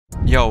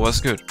Yo,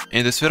 what's good?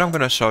 In this video I'm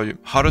gonna show you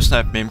how to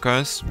snipe meme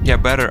coins,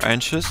 get better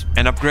entries,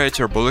 and upgrade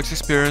your BullX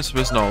experience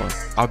with Nova.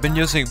 I've been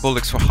using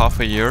BullX for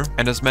half a year,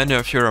 and as many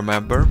of you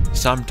remember,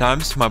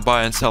 sometimes my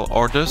buy and sell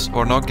orders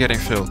were not getting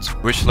filled,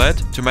 which led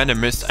to many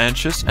missed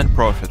entries and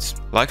profits.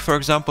 Like for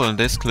example in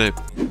this clip.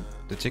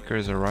 The ticker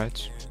is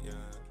alright.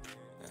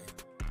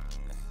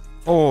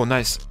 Oh,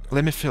 nice.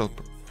 Let me fill.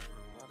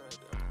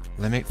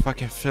 Let me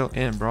fucking fill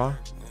in, bro.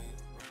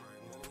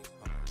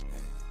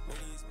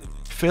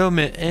 Fill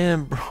me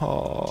in,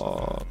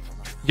 bro.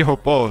 Yo,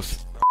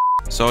 boss.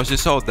 So as you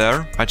saw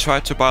there, I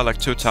tried to buy like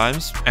 2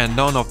 times and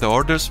none of the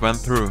orders went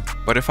through.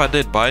 But if I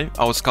did buy,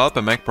 I would scalp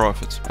and make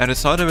profit. And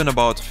it's not even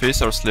about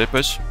fees or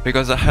slippage,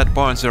 because I had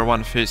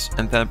 0.01 fees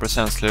and 10%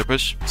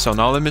 slippage. So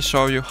now let me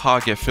show you how I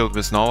get filled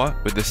with Nova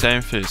with the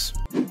same fees.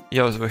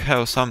 Yo, we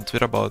have some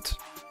tweet about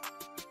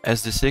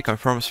SDC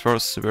confirms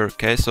first severe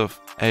case of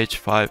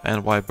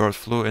H5N1 bird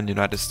flu in the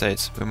United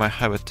States. We might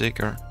have a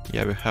ticker.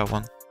 Yeah, we have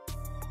one.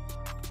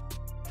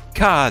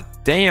 God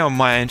damn,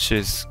 my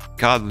entries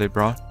godly,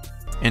 bro.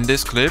 In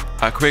this clip,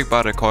 I quick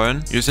bought a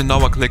coin using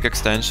Nova Click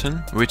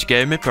extension, which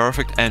gave me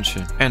perfect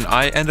entry, and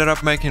I ended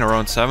up making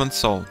around 7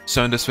 SOL.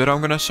 So in this video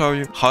I'm gonna show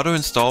you how to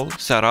install,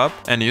 set up,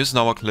 and use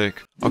Nova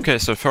Click. Okay,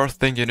 so first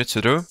thing you need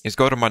to do is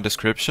go to my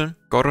description,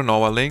 go to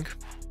Nova link,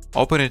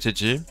 open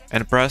ETG,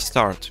 and press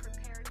start.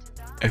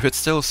 If it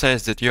still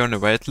says that you're on the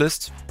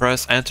waitlist,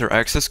 press enter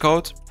access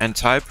code and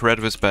type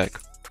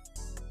redwithback.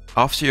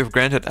 After you've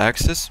granted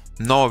access,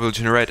 Nova will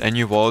generate a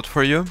new wallet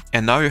for you,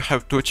 and now you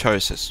have 2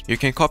 choices. You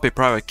can copy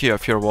private key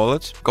of your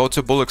wallet, go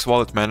to BullX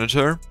Wallet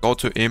Manager, go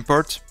to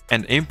import,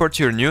 and import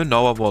your new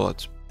Nova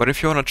wallet. But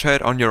if you wanna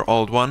trade on your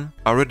old one,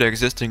 already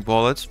existing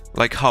wallet,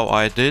 like how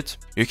I did,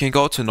 you can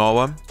go to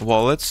Nova,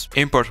 Wallets,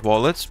 Import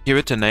Wallet, give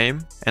it a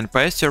name, and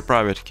paste your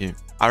private key.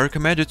 I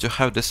recommend you to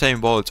have the same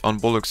wallet on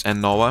BullX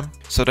and Nova,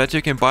 so that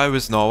you can buy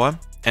with Nova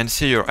and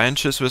see your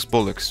entries with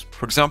BullX.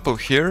 For example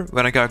here,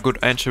 when I got good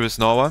entry with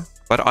Nova,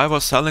 but I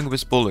was selling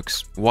with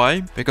BullX.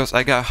 Why? Because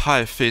I got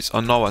high fees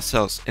on Nova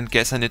sales in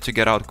case I need to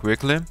get out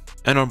quickly.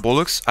 And on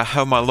BullX I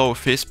have my low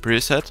fees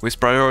preset with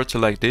priority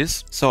like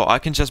this, so I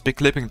can just be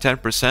clipping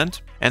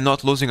 10% and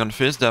not losing on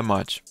fees that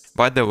much.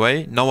 By the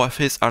way, Nova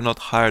fees are not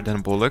higher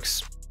than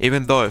BullX.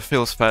 Even though it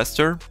feels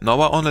faster,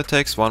 Nova only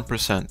takes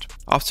 1%.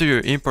 After you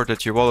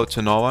imported your wallet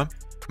to Nova,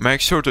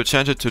 make sure to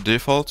change it to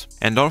default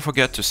and don't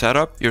forget to set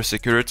up your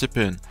security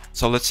PIN.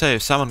 So let's say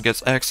if someone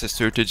gets access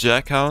to your TG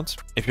account,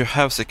 if you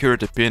have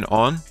security PIN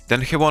on,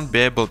 then he won't be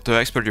able to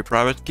export your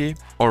private key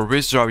or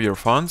withdraw your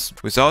funds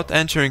without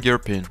entering your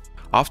PIN.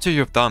 After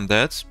you've done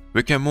that,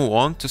 we can move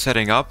on to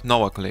setting up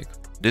Nova Click.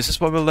 This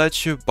is what will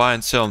let you buy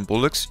and sell on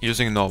BullX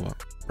using Nova.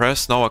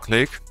 Press Nova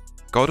Click,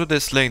 go to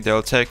this link that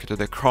will take you to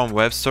the Chrome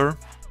web store,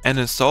 and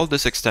install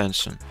this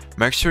extension.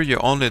 Make sure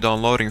you're only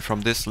downloading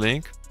from this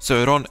link, so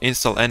you don't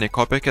install any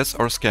copycats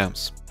or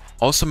scams.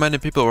 Also, many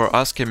people were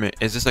asking me,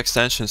 is this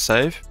extension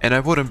safe? And I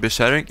wouldn't be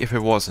sharing if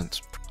it wasn't.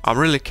 I'm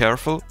really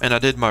careful and I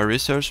did my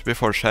research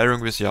before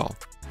sharing with y'all.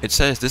 It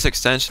says this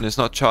extension is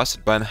not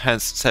trusted by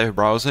enhanced safe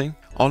browsing,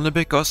 only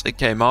because it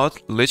came out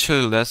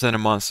literally less than a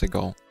month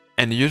ago.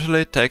 And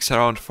usually it takes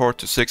around 4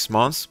 to 6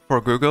 months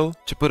for Google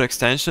to put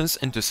extensions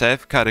into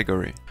safe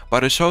category.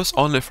 But it shows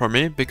only for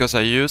me because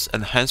I use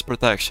enhanced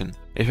protection.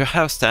 If you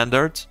have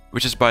standard,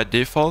 which is by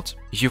default,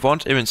 you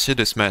won't even see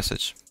this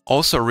message.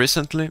 Also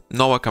recently,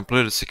 Nova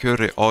completed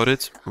security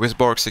audit with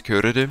Borg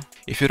Security.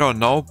 If you don't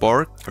know,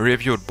 Borg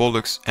reviewed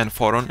BullX and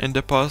Forum in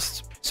the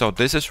past, so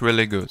this is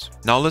really good.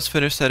 Now let's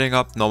finish setting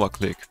up Nova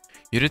Click.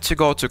 You need to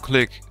go to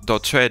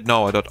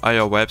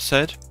click.tradenova.io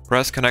website,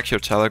 press connect your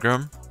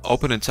Telegram,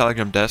 open in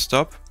Telegram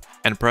desktop,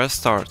 and press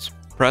start.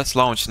 Press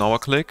launch Nova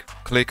Click,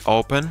 click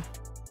open,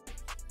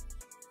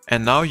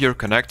 and now you're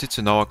connected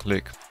to Nova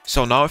Click.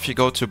 So now if you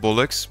go to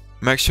BullX,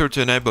 make sure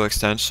to enable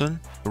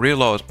extension,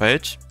 reload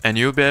page, and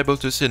you'll be able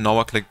to see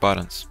Nova Click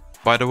buttons.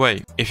 By the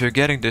way, if you're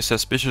getting this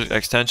suspicious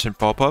extension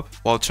pop-up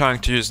while trying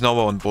to use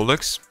Nova on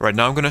BullX, right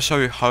now I'm gonna show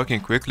you how you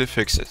can quickly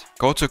fix it.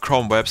 Go to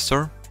Chrome web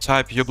store,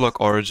 type uBlock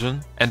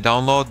Origin, and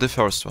download the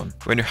first one.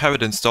 When you have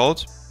it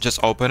installed,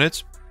 just open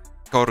it,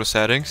 go to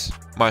settings,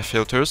 my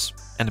filters,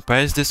 and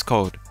paste this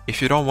code.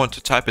 If you don't want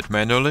to type it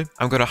manually,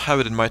 I'm gonna have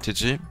it in my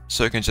TG,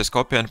 so you can just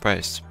copy and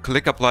paste.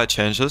 Click apply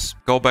changes,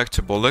 go back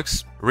to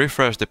BullX,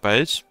 refresh the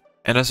page,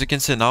 and as you can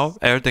see now,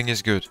 everything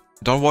is good.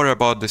 Don't worry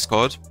about this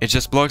code, it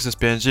just blocks this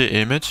PNG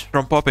image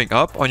from popping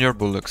up on your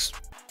BullX.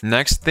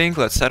 Next thing,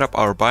 let's set up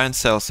our buy and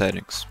sell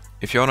settings.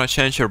 If you wanna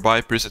change your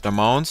buy preset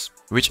amounts,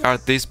 which are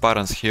these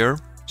buttons here,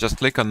 just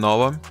click on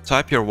Nova,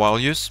 type your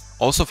values.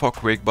 Also for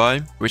quick buy,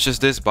 which is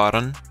this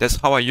button, that's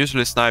how I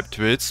usually snipe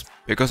tweets,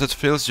 because it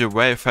fills you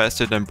way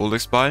faster than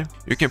BullX buy.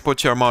 You can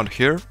put your amount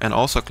here and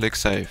also click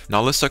save.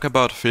 Now let's talk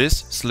about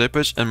fees,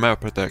 slippage, and mail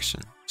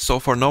protection. So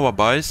for Nova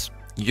buys,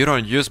 you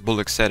don't use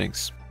BullX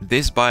settings.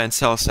 These buy and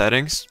sell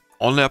settings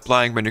only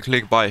applying when you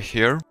click buy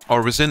here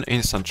or within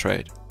instant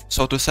trade.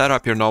 So to set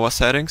up your Nova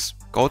settings,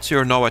 go to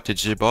your Nova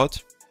TG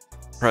bot,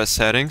 press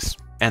settings,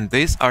 And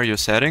these are your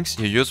settings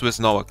you use with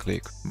Nova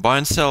Click. Buy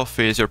and sell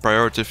fee is your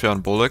priority fee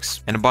on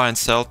BullX, and buy and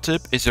sell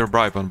tip is your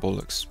bribe on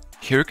BullX.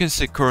 Here you can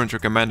see current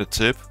recommended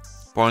tip,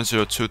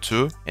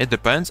 0.022, it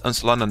depends on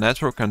Solana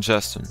network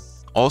congestion.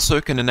 Also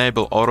you can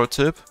enable auto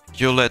tip,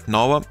 you let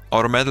Nova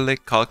automatically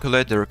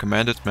calculate the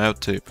recommended MEV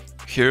tip.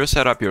 Here you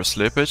set up your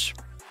slippage,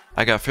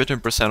 I got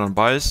 15% on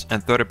buys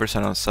and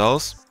 30% on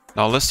sells.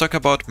 Now let's talk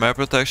about MEV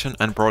protection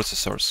and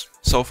processors.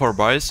 So for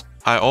buys,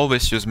 I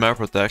always use MEV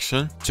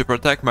protection to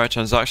protect my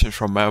transactions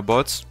from MEV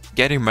bots.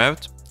 Getting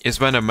MEV'd is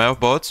when a MEV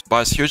bot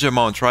buys huge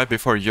amount right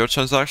before your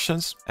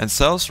transactions and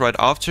sells right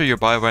after your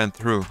buy went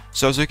through.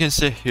 So as you can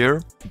see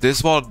here,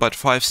 this wallet bought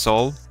 5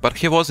 SOL, but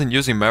he wasn't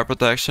using MEV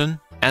protection,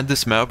 and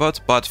this MEV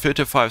bot bought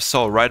 55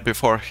 SOL right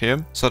before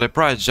him, so the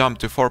price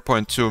jumped to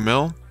 4.2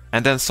 mil,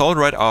 and then sold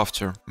right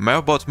after.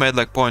 MEV bot made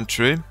like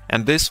 0.3,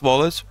 and this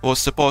wallet was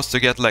supposed to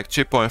get like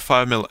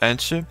 3.5 mil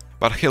entry,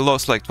 but he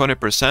lost like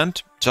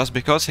 20% just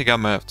because he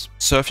got MEV'd.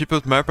 So if you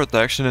put MEV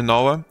protection in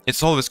Nova,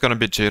 it's always gonna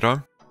be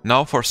 0.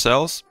 Now for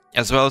sells,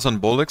 as well as on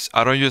BullX,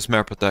 I don't use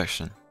MEV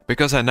protection,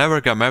 because I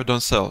never got MEV'd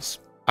on sells.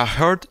 I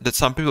heard that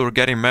some people were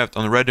getting MEV'd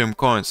on Radium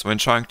coins when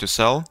trying to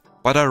sell,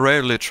 but I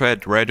rarely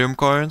trade Radium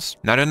coins,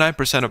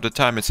 99% of the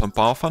time it's on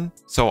Palfan,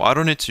 so I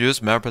don't need to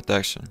use MEV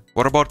protection.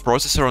 What about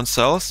processor on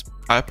sells?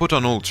 I put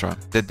on Ultra.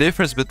 The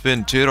difference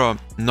between Giro,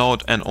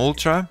 Node and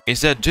Ultra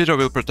is that Giro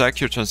will protect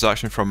your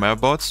transaction from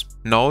MEV bots.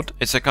 Node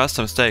is a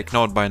custom stake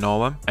node by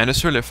Nova and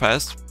it's really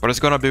fast, but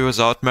it's gonna be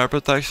without MEV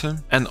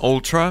protection. And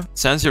Ultra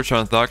sends your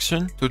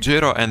transaction to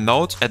Giro and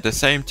Node at the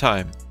same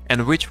time.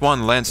 And which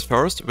one lands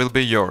first will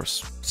be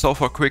yours. So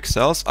for quick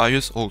sells I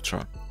use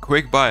Ultra.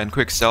 Quick buy and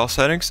quick sell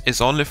settings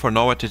is only for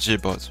Nova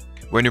TG bot.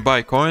 When you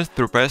buy coins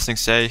through pressing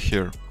say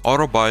here.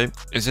 Auto buy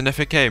is in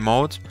FAK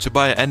mode to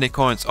buy any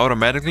coins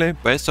automatically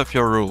based off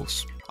your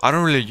rules. I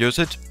don't really use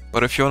it,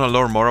 but if you wanna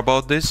learn more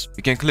about this,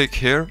 you can click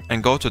here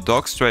and go to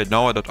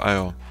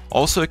docs.tradenova.io.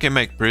 Also you can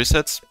make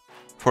presets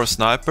for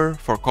Sniper,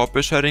 for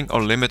copy shading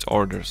or limit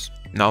orders.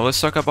 Now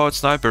let's talk about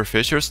Sniper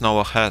features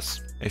Nova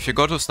has. If you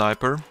go to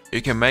Sniper,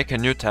 you can make a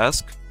new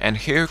task, and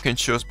here you can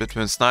choose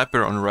between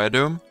Sniper on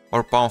Radium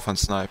or Palfan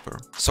Sniper.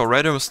 So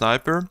Radium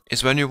Sniper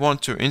is when you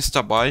want to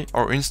insta-buy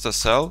or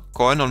insta-sell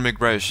coin on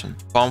migration.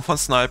 Palfan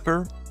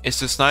Sniper is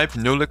to snipe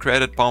newly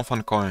created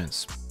Palfan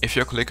coins. If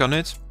you click on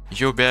it,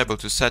 you'll be able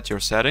to set your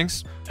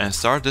settings and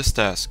start this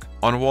task.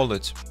 On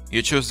wallet,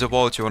 you choose the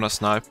wallet you wanna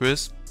snipe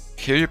with.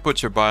 Here you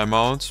put your buy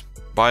amount,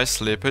 buy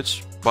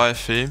slippage, buy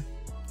fee,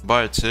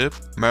 buy tip,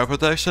 MEV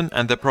protection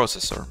and the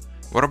processor.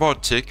 What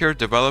about ticker,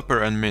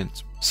 developer and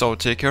mint? So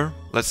ticker,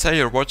 let's say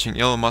you're watching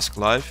Elon Musk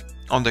live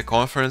on the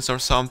conference or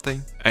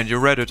something, and you're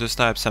ready to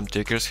snipe some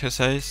tickers he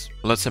says.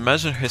 Let's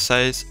imagine he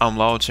says, I'm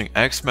launching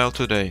XML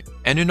today.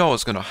 And you know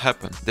what's gonna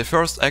happen. The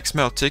first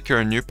XML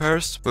ticker in new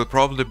pairs will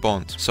probably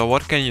bond. So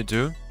what can you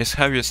do is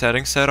have your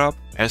settings set up.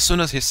 As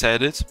soon as he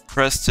said it,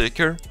 press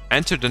ticker,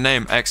 enter the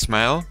name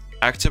XML,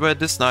 activate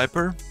the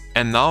sniper,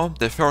 and now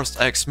the first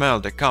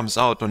XML that comes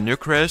out on new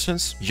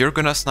creations, you're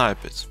gonna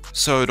snipe it.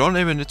 So you don't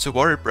even need to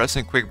worry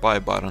pressing quick buy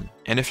button.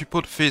 And if you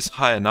put fees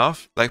high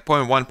enough, like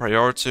 0.1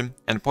 priority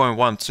and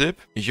 0.1 tip,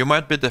 you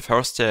might be the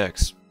first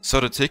TX. So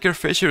the ticker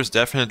feature is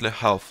definitely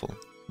helpful.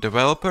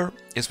 Developer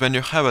is when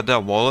you have a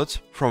dev wallet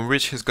from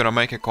which he's gonna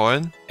make a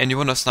coin and you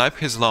wanna snipe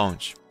his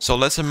launch. So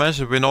let's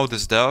imagine we know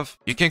this dev,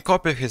 you can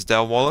copy his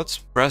dev wallet,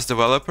 press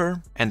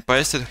developer and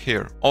paste it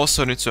here.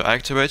 Also need to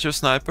activate your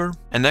sniper,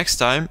 and next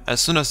time, as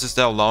soon as this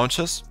dev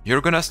launches,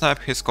 you're gonna snipe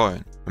his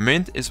coin.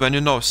 Mint is when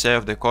you know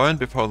save the coin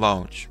before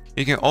launch.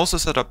 You can also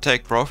set up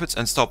take profits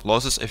and stop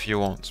losses if you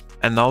want.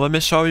 And now let me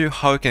show you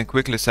how you can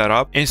quickly set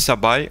up insta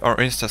buy or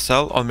insta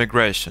sell on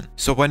migration.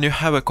 So when you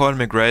have a coin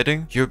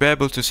migrating, you'll be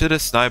able to see the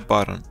snipe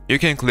button. You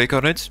can click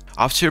on it.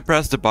 After you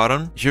press the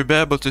button, you'll be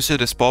able to see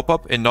this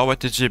pop-up in Nova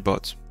TG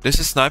bot. This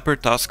is sniper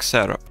task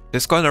setup.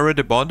 This coin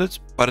already bonded,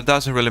 but it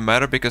doesn't really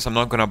matter because I'm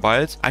not gonna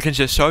buy it. I can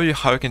just show you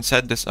how you can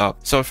set this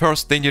up. So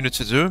first thing you need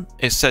to do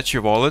is set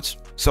your wallet.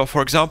 So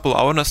for example,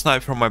 I wanna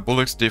snipe from my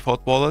BullX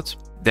default wallet.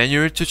 Then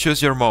you need to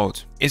choose your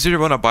mode. Either you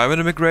wanna buy when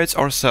it migrates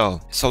or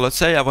sell. So let's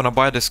say I wanna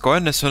buy this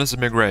coin as soon as it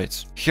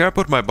migrates. Here I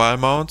put my buy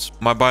amount,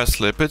 my buy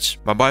slippage,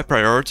 my buy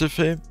priority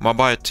fee, my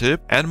buy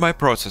tip, and my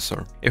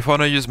processor. If you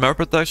wanna use MEV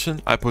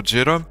protection, I put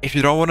 0. If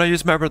you don't wanna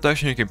use MEV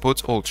protection, you can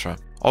put ultra.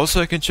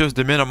 Also you can choose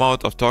the min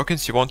amount of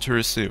tokens you want to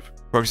receive.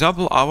 For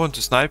example, I want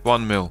to snipe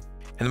 1 mil.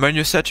 And when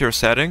you set your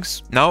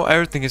settings, now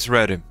everything is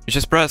ready. You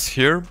just press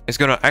here, it's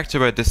gonna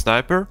activate the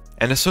sniper,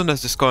 and as soon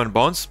as this coin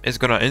bonds, it's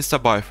gonna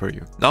insta buy for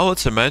you. Now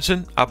let's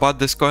imagine I bought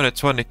this coin at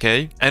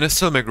 20k and it's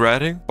still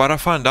migrating, but I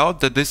find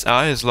out that this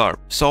AI is LARP.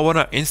 So I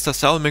wanna insta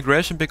sell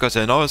migration because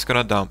I know it's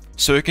gonna dump.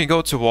 So you can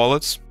go to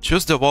wallets,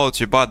 choose the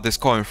wallet you bought this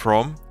coin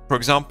from. For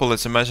example,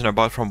 let's imagine I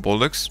bought from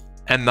BullX.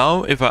 And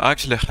now if I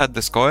actually had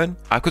this coin,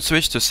 I could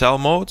switch to sell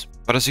mode.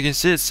 But as you can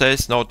see, it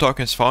says no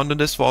tokens found in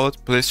this wallet,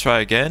 please try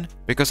again,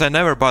 because I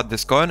never bought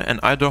this coin and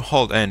I don't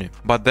hold any.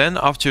 But then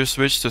after you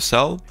switch to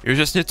sell, you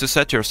just need to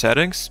set your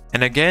settings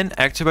and again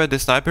activate the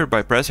sniper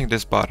by pressing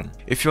this button.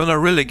 If you wanna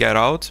really get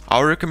out, I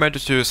would recommend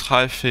you to use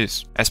high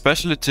fees,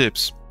 especially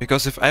tips.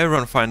 because if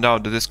everyone find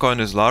out that this coin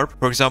is LARP,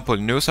 for example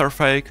news are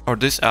fake or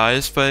this AI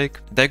is fake,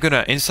 they're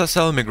gonna insta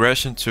sell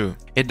migration too.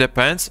 It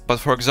depends, but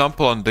for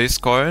example on this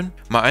coin,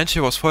 my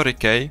entry was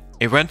 40k,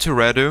 it went to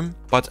Redium,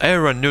 but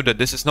everyone knew that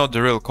this is not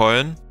the real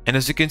coin, and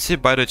as you can see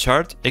by the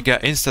chart, it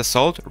got insta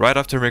sold right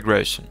after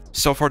migration.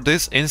 So for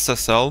this insta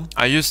sell,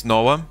 I used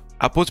Noah,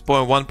 I put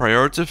 0.1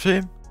 priority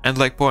fee and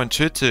like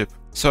 0.3 tip.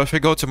 So if you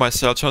go to my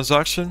sell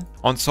transaction,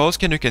 on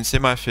Solskin you can see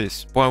my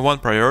fees,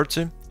 0.1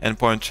 priority and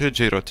 0.3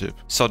 Giro tip.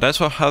 So that's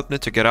what helped me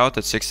to get out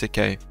at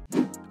 60k.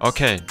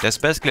 Okay, that's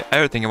basically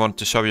everything I wanted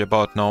to show you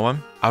about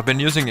Noah. I've been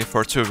using it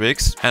for 2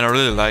 weeks and I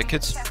really like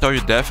it, so you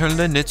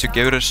definitely need to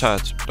give it a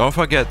shot. Don't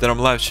forget that I'm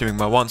live streaming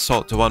my 1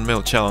 Sol to 1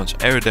 mil challenge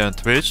every day on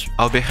Twitch.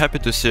 I'll be happy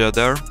to see you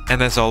there,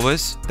 and as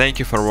always, thank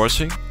you for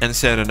watching and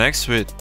see you in the next video.